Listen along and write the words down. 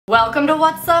Welcome to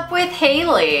What's Up with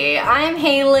Hayley. I'm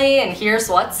Hayley and here's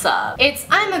what's up. It's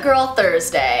I'm a Girl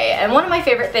Thursday, and one of my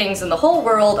favorite things in the whole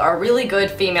world are really good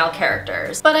female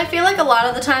characters. But I feel like a lot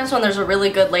of the times when there's a really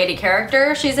good lady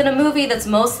character, she's in a movie that's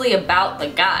mostly about the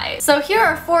guys. So here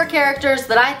are 4 characters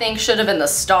that I think should have been the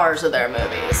stars of their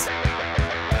movies.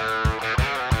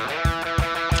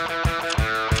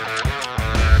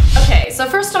 So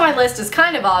first on my list is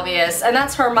kind of obvious, and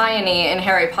that's Hermione in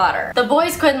Harry Potter. The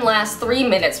boys couldn't last 3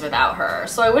 minutes without her,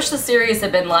 so I wish the series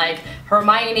had been like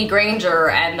Hermione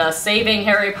Granger and saving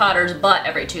Harry Potter's butt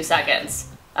every 2 seconds.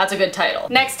 That's a good title.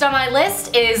 Next on my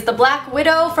list is the Black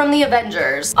Widow from the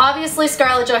Avengers. Obviously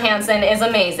Scarlett Johansson is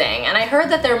amazing, and I heard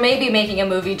that they're maybe making a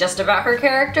movie just about her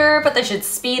character, but they should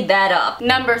speed that up.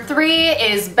 Number 3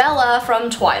 is Bella from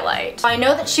Twilight. I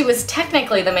know that she was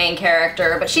technically the main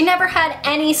character, but she never had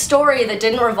any story that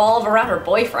didn't revolve around her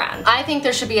boyfriend. I think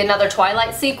there should be another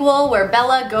Twilight sequel where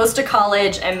Bella goes to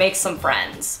college and makes some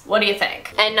friends. What do you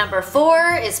think? And number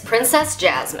 4 is Princess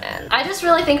Jasmine. I just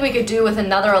really think we could do with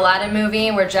another Aladdin movie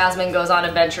where Jasmine goes on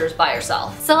adventures by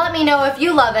herself. So let me know if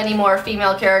you love any more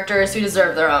female characters who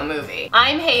deserve their own movie.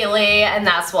 I'm Hayley, and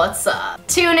that's what's up.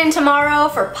 Tune in tomorrow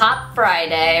for Pop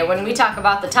Friday, when we talk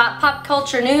about the top pop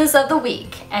culture news of the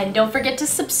week. And don't forget to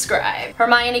subscribe.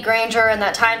 Hermione Granger and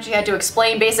that time she had to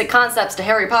explain basic concepts to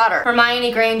Harry Potter.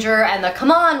 Hermione Granger and the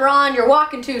 "come on Ron, you're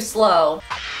walking too slow."